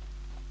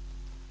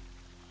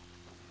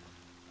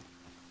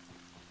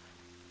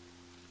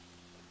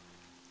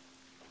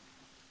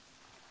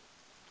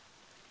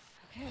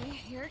 Okay,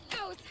 here it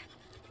goes.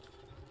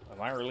 Am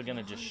I really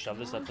gonna just shove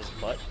this up his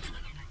butt?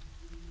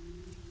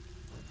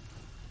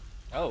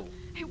 Oh.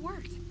 It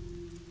worked.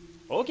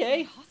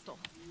 Okay. Hostile.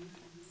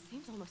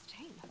 Seems almost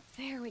tame.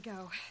 There we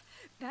go.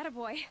 That a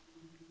boy.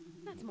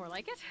 That's more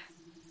like it.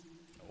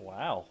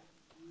 Wow.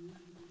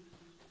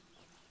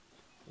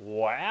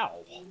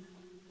 Wow.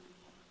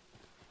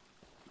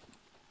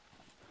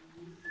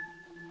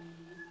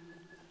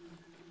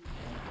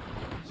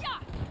 Yeah.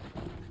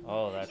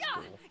 Oh, that's yeah.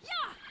 cool.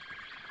 Yeah.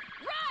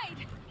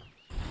 Ride.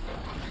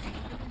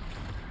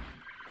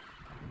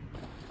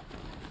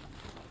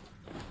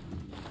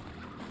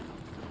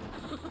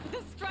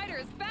 This Strider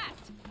is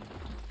fast.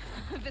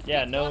 This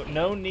Yeah,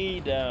 no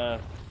need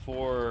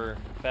for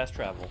fast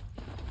travel.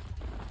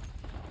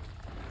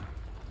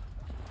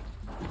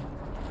 I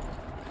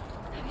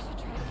should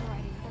try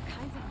variety other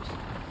kinds of machines.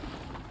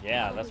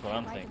 Yeah, that's what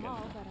I'm Ride them thinking.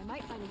 all, but I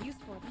might find a use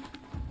for them.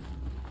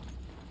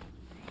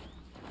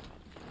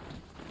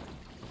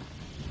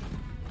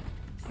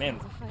 Man.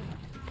 Sounds of fighting.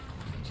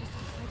 Just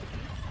outside the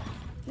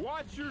gates.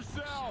 Watch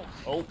yourself!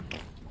 Oh.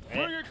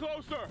 Bring it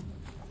closer!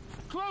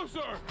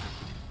 Closer!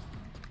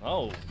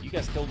 Oh, you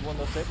guys killed one of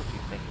those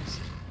saber-tooth things.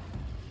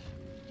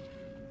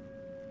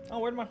 Oh,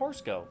 where'd my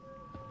horse go?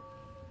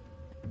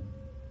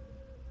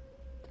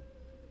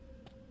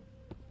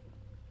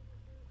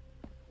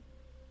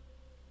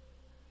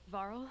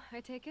 Varl, I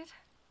take it?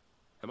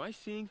 Am I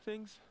seeing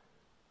things?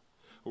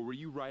 Or were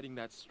you riding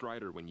that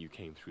Strider when you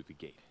came through the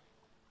gate?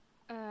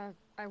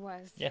 I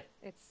was. Yeah.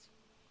 It's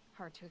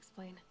hard to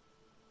explain.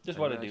 Just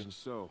what I do. Imagine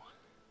so.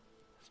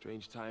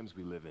 Strange times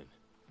we live in.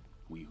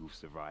 We who've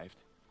survived.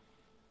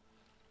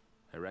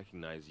 I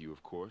recognize you,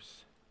 of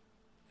course.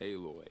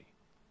 Aloy,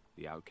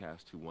 the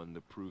outcast who won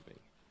the proving.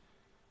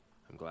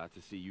 I'm glad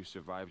to see you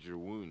survived your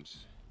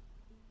wounds.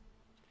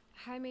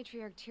 High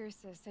Matriarch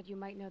Tirsa said you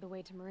might know the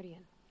way to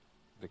Meridian.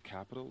 The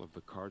capital of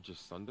the Carja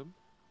Sundom?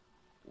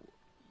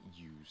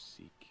 You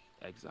seek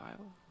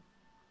exile?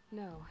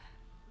 No.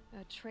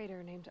 A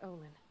traitor named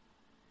Olin.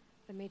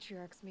 The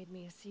Matriarchs made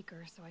me a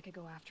seeker so I could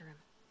go after him.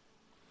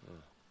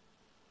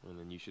 Well,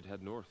 then you should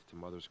head north to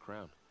Mother's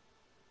Crown.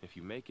 If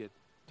you make it,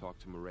 talk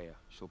to Maria.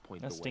 She'll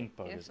point That the way. stink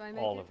bug is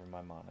all over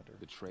my monitor.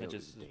 The trail It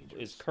just is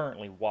dangerous. is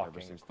currently walking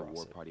Ever since the across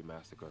War it. Party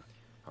massacre,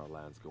 our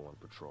lands go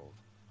unpatrolled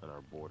and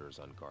our borders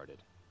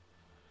unguarded.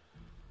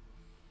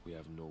 We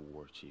have no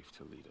war chief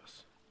to lead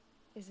us.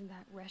 Isn't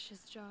that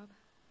Resh's job?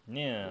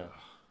 Yeah. Ugh,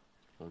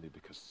 only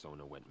because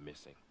Sona went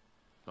missing.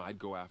 I'd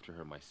go after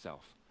her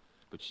myself,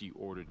 but she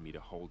ordered me to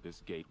hold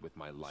this gate with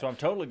my life. So I'm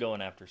totally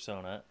going after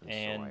Sona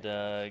And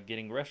and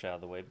getting Resh out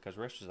of the way because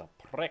Resh is a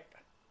prick.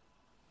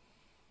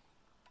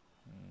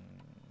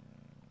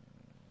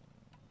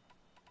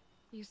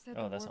 You said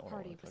Oh, the that's war not what I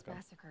party wanted to was click on.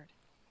 massacred.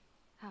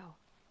 How?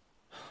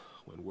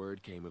 When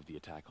word came of the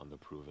attack on the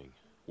Proving,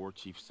 War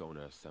Chief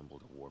Sona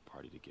assembled a war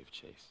party to give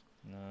chase.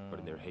 No. But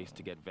in their haste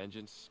to get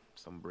vengeance,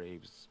 some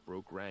braves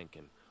broke rank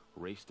and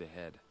raced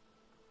ahead,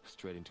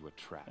 straight into a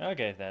trap.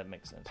 Okay, that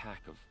makes sense. A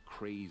pack of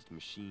crazed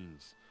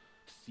machines,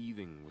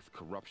 seething with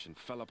corruption,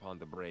 fell upon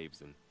the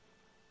braves and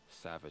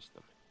savaged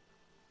them.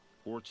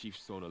 War Chief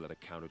Sona led a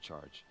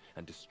countercharge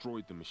and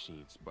destroyed the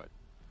machines, but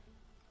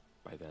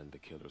by then the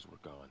killers were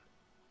gone,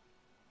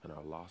 and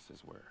our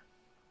losses were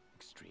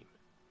extreme.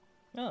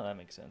 Oh, that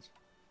makes sense.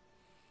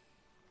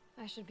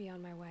 I should be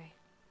on my way.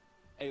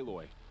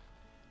 Aloy,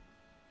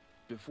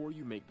 before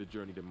you make the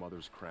journey to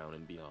Mother's Crown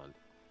and beyond,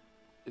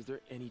 is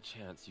there any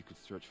chance you could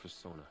search for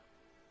Sona?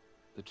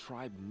 The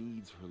tribe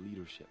needs her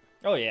leadership.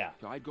 Oh, yeah.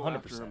 I'd go 100%.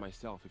 after her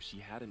myself if she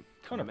hadn't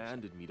 100%.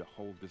 commanded me to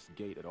hold this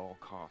gate at all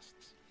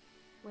costs.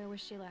 Where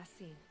was she last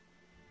seen?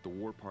 The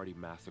War Party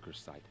massacre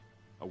site.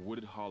 A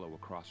wooded hollow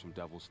across from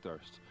Devil's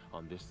Thirst,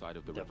 on this side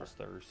of the Devil's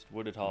river. Thirst,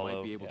 wooded hollow. You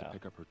might be able yeah. to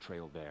pick up her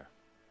trail there.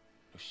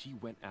 She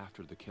went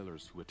after the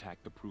killers who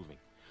attacked the Proving,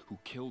 who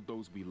killed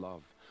those we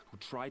love, who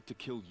tried to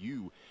kill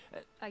you.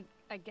 I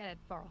get it,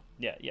 Varl.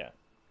 Yeah, yeah,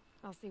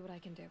 I'll see what I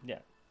can do. yeah.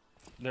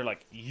 They're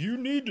like, you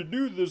need to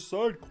do this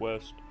side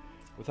quest,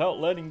 without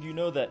letting you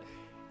know that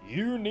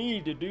you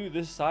need to do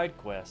this side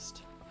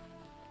quest.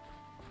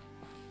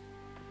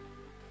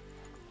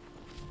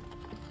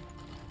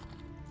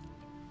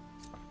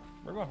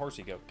 Where'd my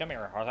horsey go? Come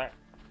here, horsey.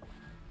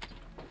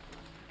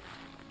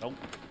 Oh,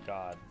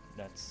 God.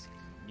 That's...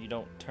 You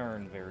don't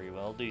turn very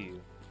well, do you?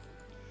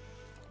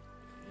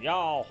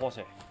 Y'all,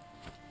 horsey.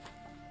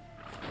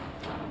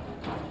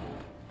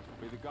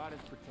 May the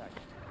goddess protect.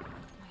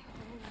 My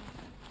whole life,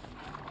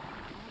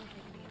 all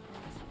gave me a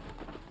boost.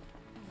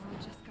 The world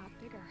just got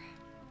bigger.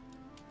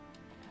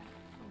 But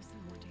also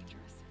more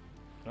dangerous.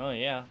 Oh,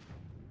 yeah.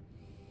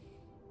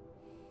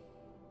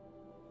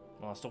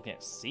 Well, I still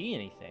can't see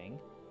anything.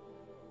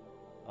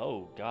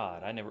 Oh,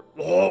 God, I never...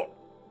 Oh!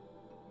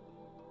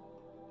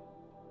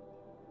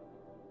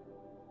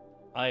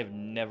 I've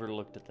never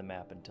looked at the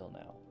map until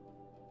now.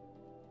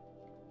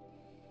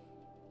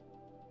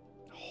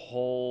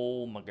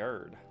 Oh, my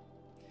God.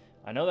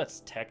 I know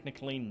that's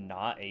technically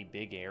not a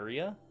big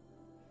area.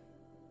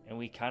 And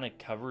we kind of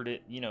covered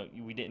it, you know,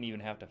 we didn't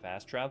even have to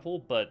fast travel,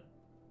 but...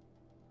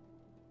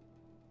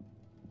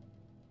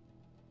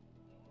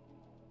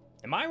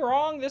 Am I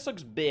wrong? This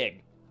looks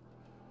big.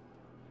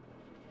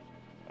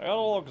 It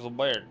looks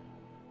big.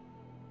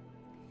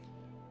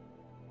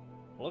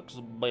 Looks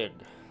big.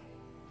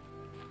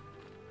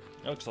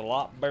 Looks a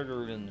lot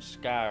bigger than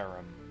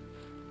Skyrim.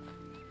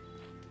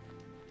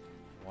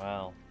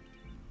 Wow.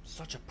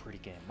 Such a pretty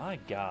game. My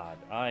God.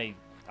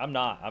 I'm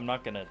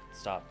not gonna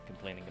stop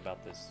complaining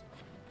about this.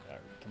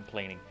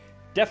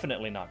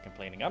 Definitely not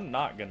complaining. I'm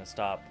not gonna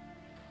stop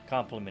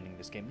complimenting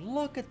this game.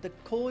 Look at the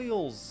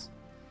coils.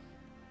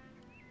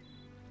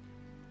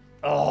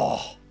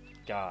 Oh,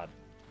 God.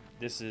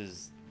 This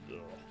is...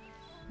 Ugh.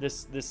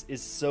 This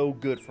is so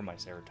good for my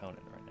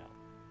serotonin right now.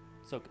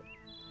 So good.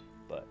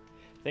 But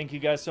thank you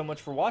guys so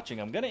much for watching.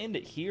 I'm going to end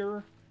it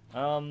here.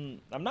 I'm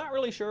not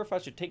really sure if I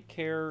should take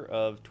care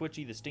of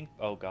Twitchy the Stink...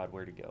 Oh, God,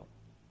 where'd he go?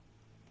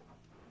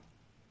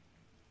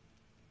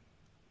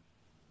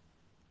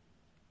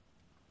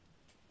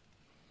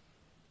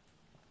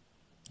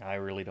 I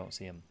really don't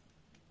see him.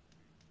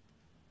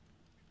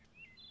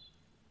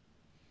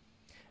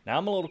 Now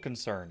I'm a little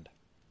concerned.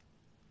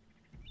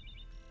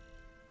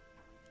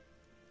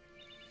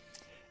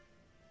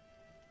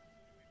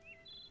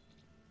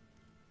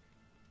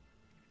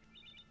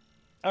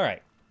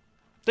 Alright.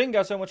 Thank you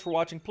guys so much for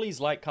watching.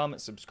 Please like,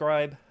 comment,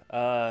 subscribe.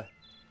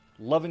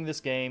 Loving this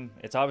game.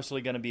 It's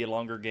obviously going to be a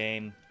longer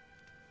game.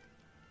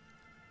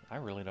 I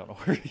really don't know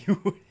where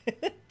you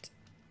went.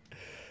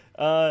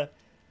 But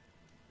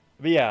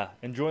yeah,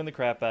 enjoying the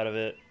crap out of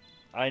it.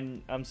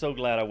 I'm so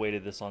glad I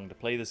waited this long to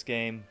play this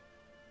game.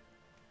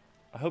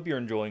 I hope you're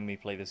enjoying me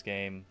play this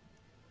game.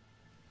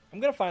 I'm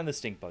going to find the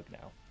stink bug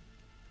now.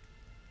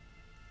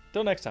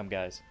 Till next time,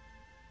 guys.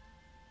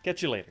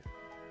 Catch you later.